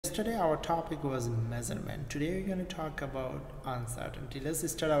Yesterday our topic was measurement. Today we're going to talk about uncertainty. Let's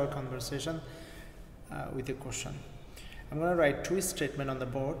start our conversation with a question. I'm going to write two statements on the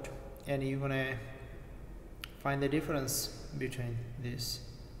board and you're going to find the difference between these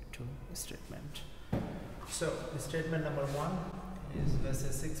two statements. So statement number one is, let's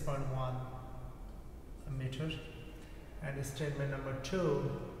say, 6.1 meter, and statement number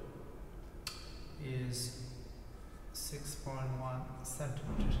two is 6.1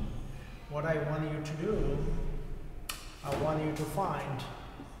 centimeter. What I want you to do, I want you to find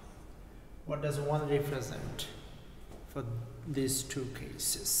what does one represent for these two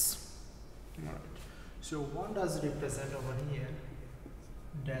cases. All right. So one does represent over here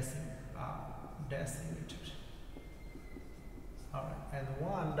decimeter. All right, and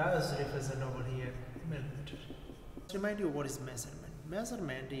one does represent over here millimeter. Let's remind you what is measurement.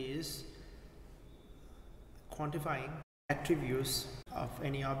 Measurement is quantifying attributes of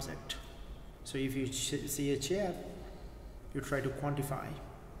any object. So if you see a chair, you try to quantify.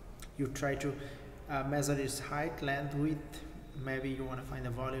 You try to measure its height, length, width. Maybe you want to find the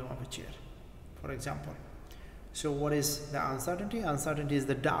volume of a chair, for example. So what is the uncertainty? Uncertainty is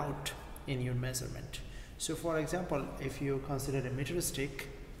the doubt in your measurement. So for example, if you consider a meter stick,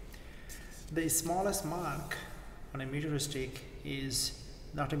 the smallest mark on a meter stick is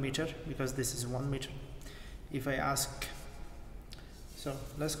not a meter, because this is 1 meter. If I ask, so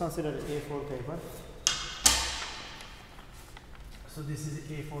let's consider A4 paper. So this is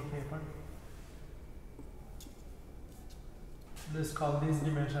A4 paper. Let's call this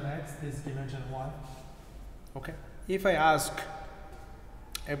dimension X, this dimension Y. Okay. If I ask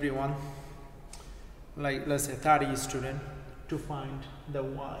everyone, like let's say 30 students, to find the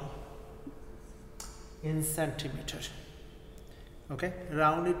Y in centimeter, okay,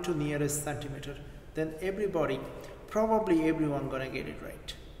 round it to nearest centimeter, then probably everyone gonna get it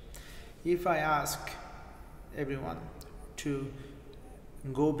right. If I ask everyone to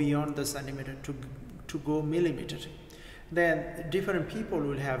go beyond the centimeter to go millimeter, then different people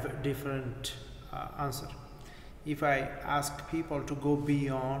will have different answer. If I ask people to go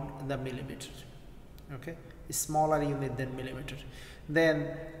beyond the millimeter, okay, a smaller unit than millimeter,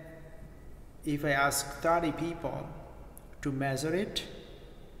 then if I ask 30 people to measure it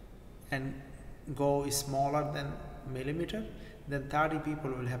and go smaller than millimeter, then 30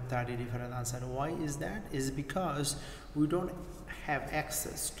 people will have 30 different answers. Why is that? Is because we don't have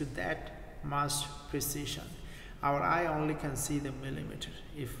access to that much precision. Our eye only can see the millimeter.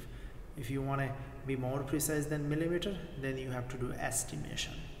 If you want to be more precise than millimeter, then you have to do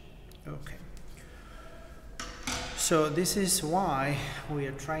estimation. Okay. So this is why we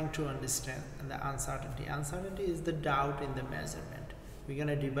are trying to understand the uncertainty. Uncertainty is the doubt in the measurement. We're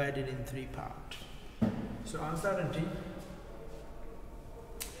going to divide it in three parts. So uncertainty,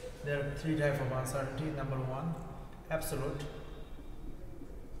 there are three types of uncertainty. Number one, absolute.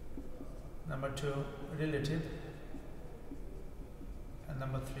 Number two, relative. And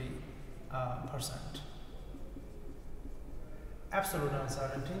number three, percent. Absolute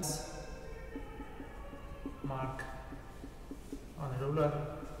uncertainties, mark on a ruler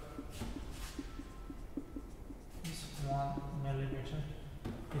is 1 millimeter.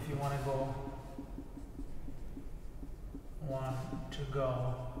 If you want to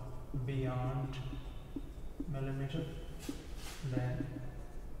go beyond millimeter, then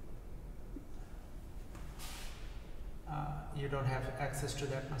you don't have access to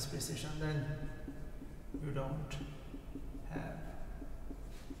that much precision, then you don't have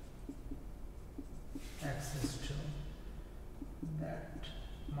access to that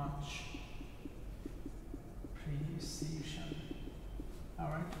much precision. All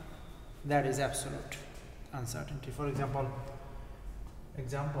right, that is absolute uncertainty. For example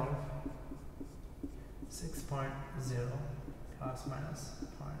 6.0 plus minus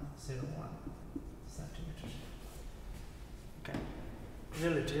 0.01 centimeters. Okay,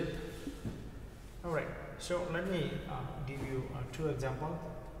 relative. All right, so let me give you two examples.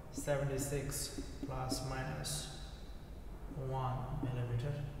 76 plus minus 1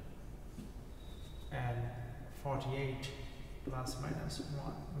 millimeter and 48 plus minus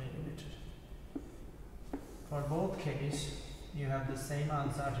 1 millimeter. For both cases, you have the same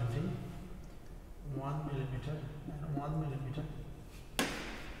uncertainty, 1 millimeter and 1 millimeter.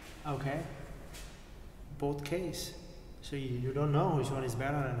 Okay, both cases. So you don't know which one is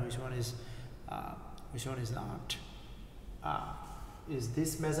better and which one is not. Is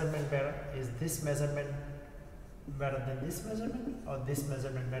this measurement better? Is this measurement better than this measurement, or this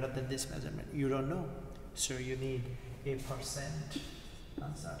measurement better than this measurement? You don't know. So you need a percent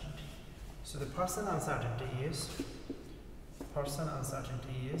uncertainty. So the percent uncertainty is percent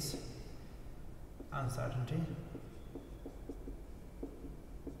uncertainty is uncertainty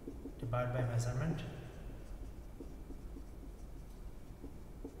divided by measurement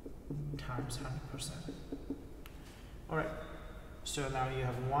times 100%. Alright, so now you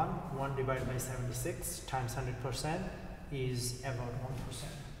have 1 divided by 76 times 100% is about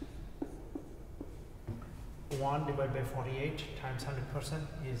 1%. 1 divided by 48 times 100%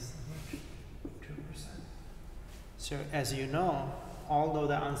 is 2%. So as you know, although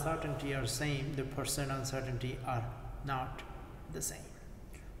the uncertainty are same, the percent uncertainty are not the same.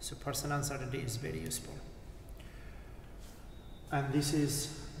 So percent uncertainty is very useful. And this is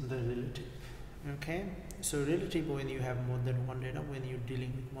the relative. Okay, so relative when you have more than one data, when you're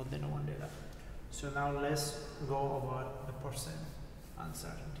dealing with more than one data. So now let's go about the percent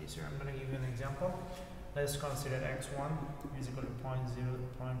uncertainty. So I'm going to give you an example. Let's consider x1 is equal to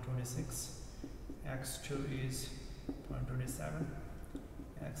 0.26, x2 is 0.27,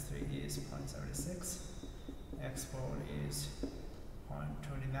 x3 is 0.76, x4 is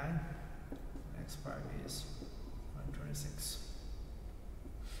 0.29, x5 is 0.26.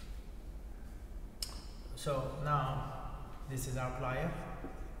 So now this is outlier.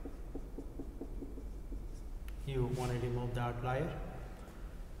 You want to remove the outlier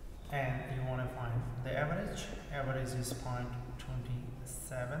and you want to find the average. Average is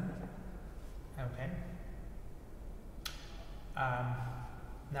 0.27. Okay.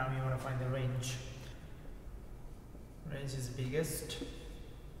 Now you want to find the range. Range is biggest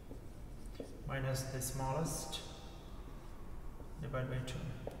minus the smallest divided by 2.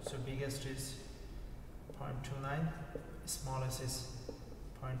 So biggest is 0.29, smallest is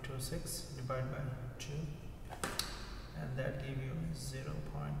 0.26 divided by 2, and that give you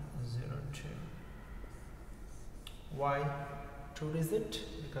 0.02. Why 2 digit?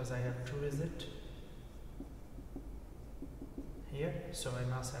 Because I have 2 digit here, so I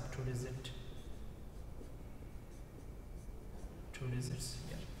must have 2 digit. 2 digits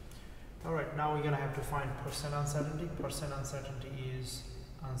here. Alright, now we're gonna have to find percent uncertainty. Percent uncertainty is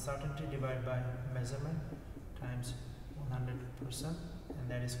uncertainty divided by measurement times 100%, and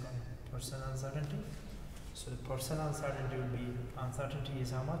that is called percent uncertainty. So the percent uncertainty will be, uncertainty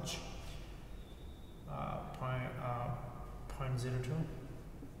is how much? 0.02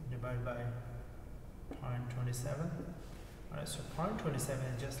 divided by 0.27. Alright, so 0.27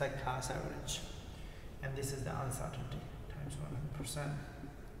 is just like class average, and this is the uncertainty times 100%.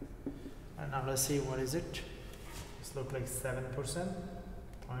 And now let's see what is it. This looks like 7%.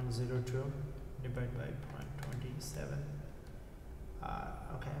 0.02 divided by 0.27.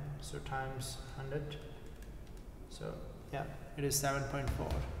 Okay, so times 100. So yeah, it is 7.4.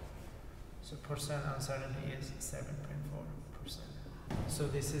 So percent uncertainty is 7.4%. So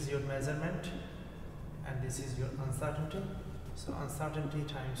this is your measurement, and this is your uncertainty. So uncertainty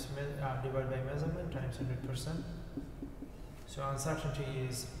times divided by measurement times 100%. So uncertainty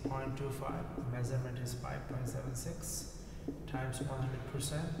is 0.25, measurement is 5.76 times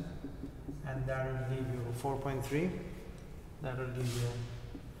 100%, and that will give you 4.3. That will give you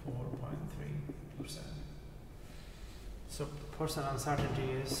 4.3%. So percent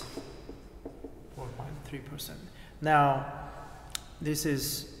uncertainty is 4.3%. Now this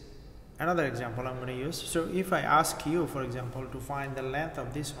is another example I'm going to use. So if I ask you, for example, to find the length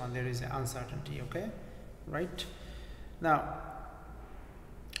of this one, there is an uncertainty. Okay, right? Now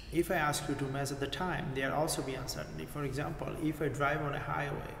if I ask you to measure the time, there also be uncertainty. For example, if I drive on a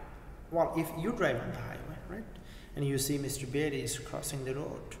highway, well, if you drive on the highway, right, and you see Mr. Berry is crossing the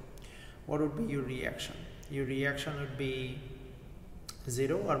road, what would be your reaction? Your reaction would be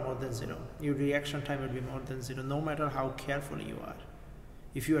 0 or more than 0. Your reaction time would be more than 0, no matter how careful you are.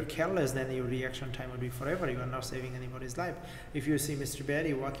 If you are careless, then your reaction time would be forever. You are not saving anybody's life. If you see Mr.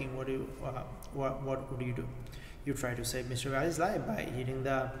 Berry walking, what would you do? You try to save Mr. Berry's life by hitting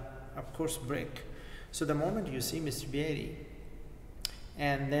the, of course, brake. So the moment you see Mr. Berry,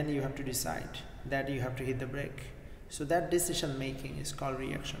 and then you have to decide that you have to hit the brake. So that decision making is called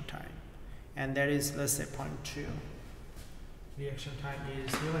reaction time, and that is, let's say, 0.2. Reaction time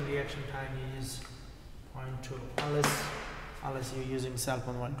is, human reaction time is 0.2, unless you're using cell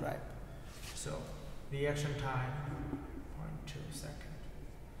phone while drive. So reaction time 0.2 seconds.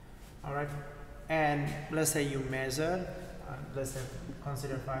 All right, and let's say you measure, let's say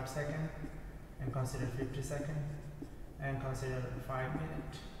consider 5 seconds, and consider 50 seconds, and consider 5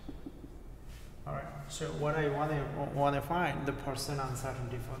 minutes. All right, so what I want to find the percent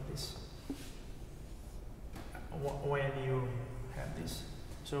uncertainty for this when you have this.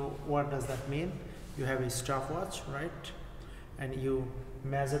 So what does that mean? You have a stopwatch, right, and you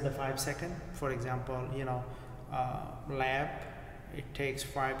measure the 5 seconds. For example, you know, lab, it takes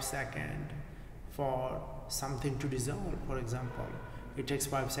 5 seconds for something to dissolve. For example, it takes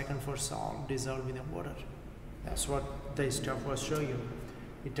 5 seconds for salt dissolve in the water. That's what the stuff was showing you.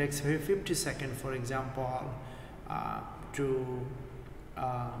 It takes 50 seconds, for example, to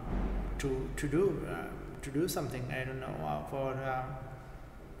do something. I don't know,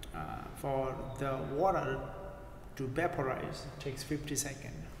 for the water to vaporize. It takes 50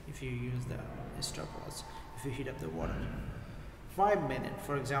 seconds if you use the stopwatch. If you heat up the water, 5 minutes.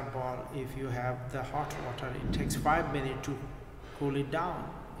 For example, if you have the hot water, it takes 5 minutes to cool it down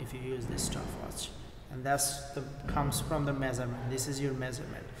if you use the stopwatch. And that's comes from the measurement. This is your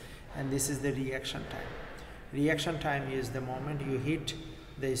measurement, and this is the reaction time. Reaction time is the moment you hit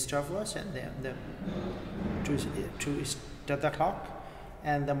the stopwatch and then to start the clock,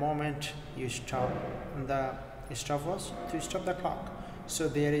 and the moment you stop the stopwatch to stop the clock. So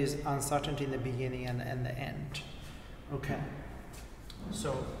there is uncertainty in the beginning and the end. Okay.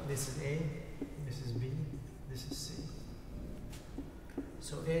 So this is A, this is B, this is C.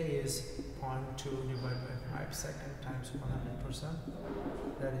 So A is 0.2 divided by 5 seconds times 100%.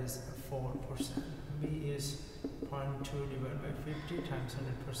 That is 4%. B is 0.2 divided by 50 times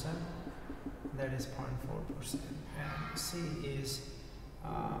 100%. That is 0.4%. And C is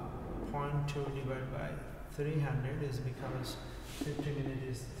 0.2 divided by 300 is because 50 minutes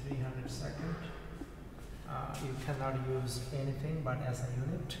is 300 seconds. You cannot use anything but as a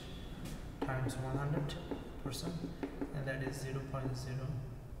unit times 100%, and that is 0.07%.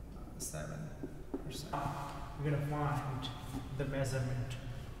 We're going to find the measurement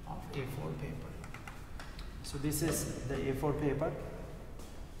of A4 paper. So this is the A4 paper.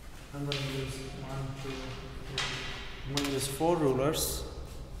 I'm going to use 4 rulers.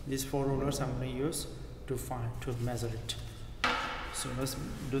 These 4 rulers I'm going to use to measure it. So let's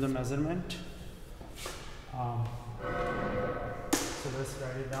do the measurement. So let's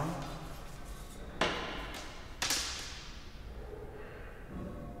write it down.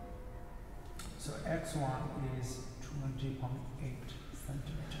 So x1 is 20.8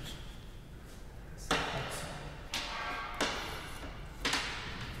 centimeters. So x1.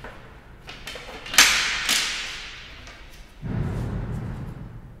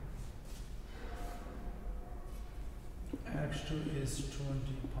 X2 is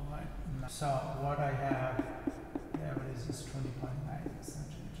 20.9. So what I have, the average is 20.9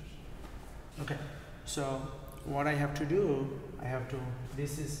 centimeters. Okay, so what I have to do,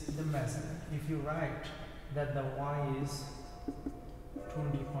 this is the measurement. If you write that the y is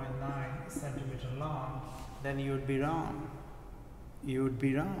 20.9 centimeter long, then you would be wrong. You would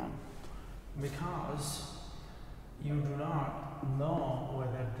be wrong because you do not know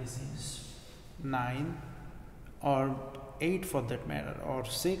whether this is 9 or 8 for that matter, or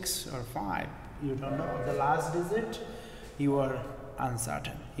 6 or 5. You don't know. The last digit, you are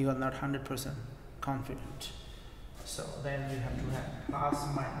uncertain. You are not 100% confident. So then we have to have plus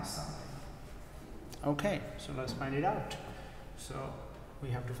minus something. Okay, so let's find it out. So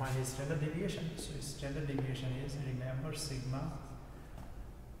we have to find its standard deviation. So its standard deviation is, remember, sigma.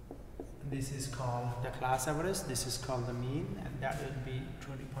 This is called the class average. This is called the mean, and that would be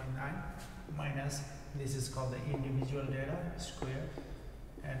 20.9 minus, this is called the individual data square,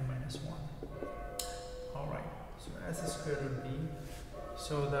 and minus 1. Alright, so S square would be,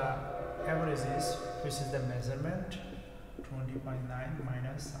 so the average is, which is the measurement, 20.9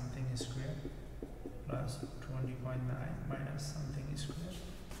 minus something square plus 20.9 minus something square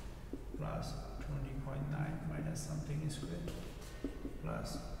plus 20.9 minus something square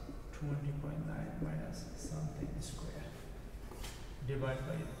plus 20.9 minus something square divided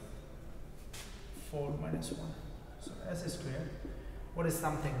by 4 minus 1. So S square, what is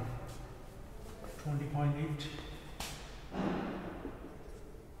something? 20.8,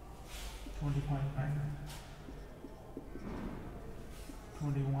 20.9,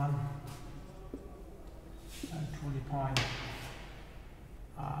 21, and 20.8.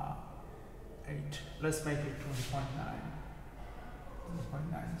 Let's make it 20.9.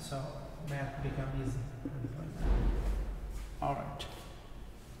 20.9. So math become easy. 20.9. All right.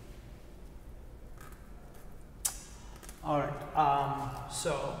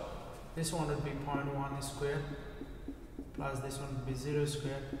 So this one would be 0.1 squared plus this one would be 0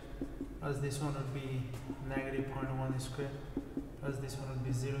 squared plus this one would be negative 0.1 squared plus this one would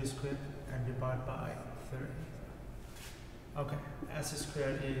be 0 squared and divided by 30. Okay, S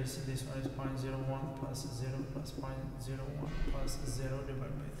squared is, this one is 0.01 plus 0 plus 0.01 plus 0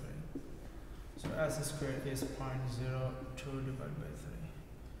 divided by 3. So S squared is 0.02 divided by 3.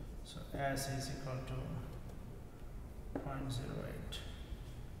 So S is equal to 0.08.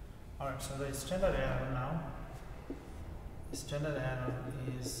 Alright, so the standard error now standard error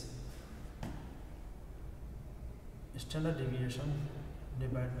is standard deviation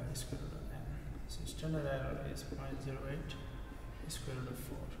divided by square root of n. So standard error is 0.08 square root of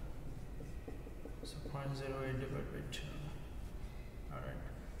 4. So 0.08 divided by 2. Alright,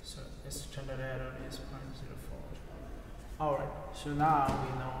 so standard error is 0.04. Alright, so now we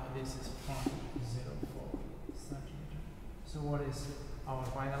know this is 0.04 centimeter. So what is our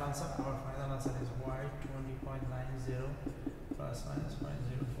final answer? Our final answer is y 20.90 plus minus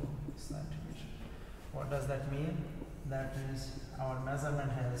 0.04 centimeter. What does that mean? That means our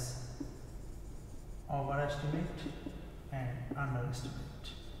measurement has overestimate and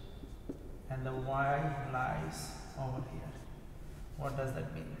underestimate, and the y lies over here. What does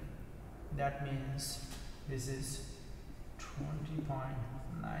that mean? That means this is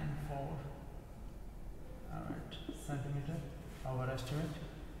 20.94 centimeter overestimate,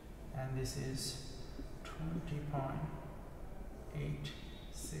 and this is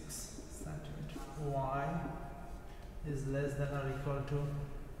 20.86 centimeter. Y is less than or equal to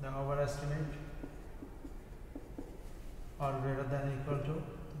the overestimate or greater than or equal to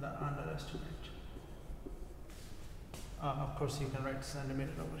the underestimate. Of course you can write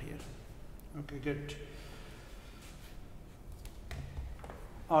centimeter over here. Okay, good.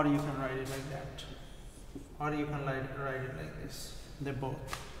 Or you can write it like that, or you can write it like this. They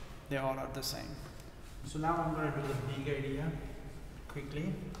all are the same. So now I'm going to do the big idea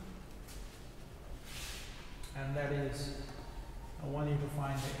quickly, and that is I want you to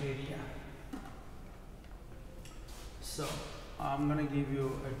find the area. So I'm going to give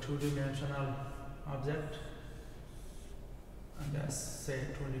you a two-dimensional object, and that's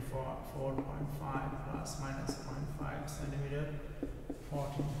say 24.5 plus minus 0.5 centimeter,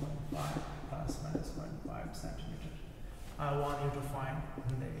 14.5 plus minus 0.5 centimeter. I want you to find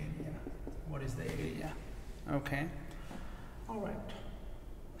the area. What is the area? Okay. All right.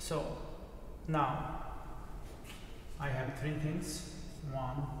 So now I have three things: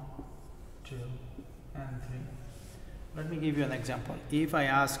 1, 2, and 3. Let me give you an example. If I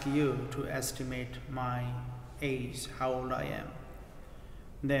ask you to estimate my age, how old I am,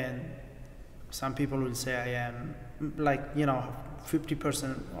 then some people will say I am, like,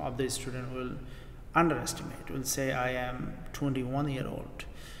 50% of the student will underestimate, will say I am 21-year-old,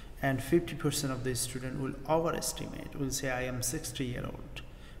 and 50% of the student will overestimate, will say I am 60-year-old,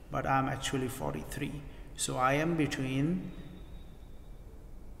 but I'm actually 43. So I am between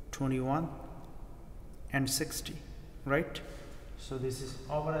 21 and 60, right? So this is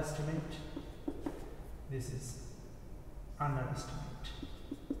overestimate, this is underestimate,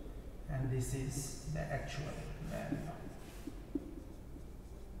 and this is the actual value.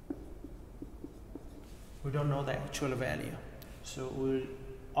 We don't know the actual value, so we'll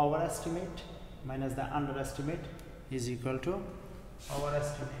overestimate minus the underestimate is equal to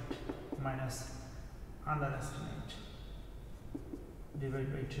overestimate minus underestimate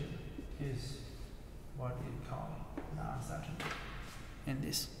divided by 2 is what we call the uncertainty in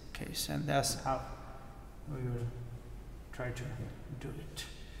this case, and that's how we will try to do it.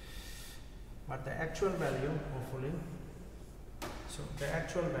 But the actual value, hopefully, so the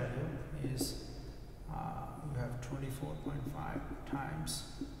actual value is you have 24.5 times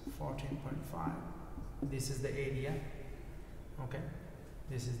 14.5. This is the area. Okay,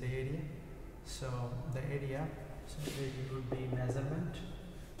 this is the area. So the area, so it would be measurement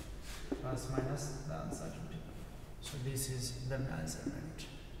plus minus the uncertainty. So this is the measurement.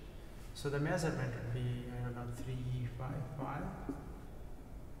 So the measurement would be, I don't know, 355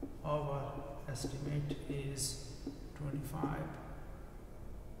 over estimate is 25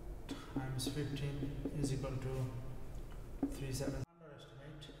 times 15 is equal to 37.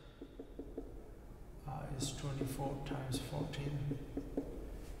 Underestimate is 24 times 14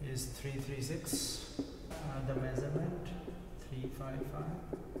 is 336. The measurement 355.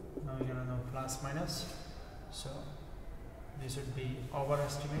 Now you're gonna know plus minus. So this would be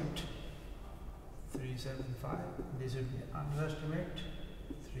overestimate 375. This would be underestimate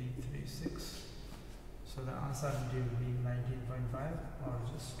 336. So the uncertainty would be 19.5 or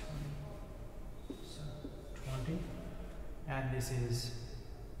just 20. So 20, and this is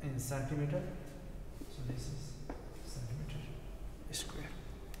in centimeter. So this is centimeter square.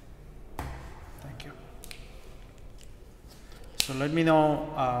 Thank you. So let me know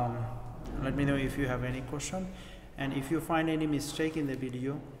if you have any question, and if you find any mistake in the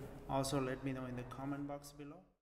video, also let me know in the comment box below.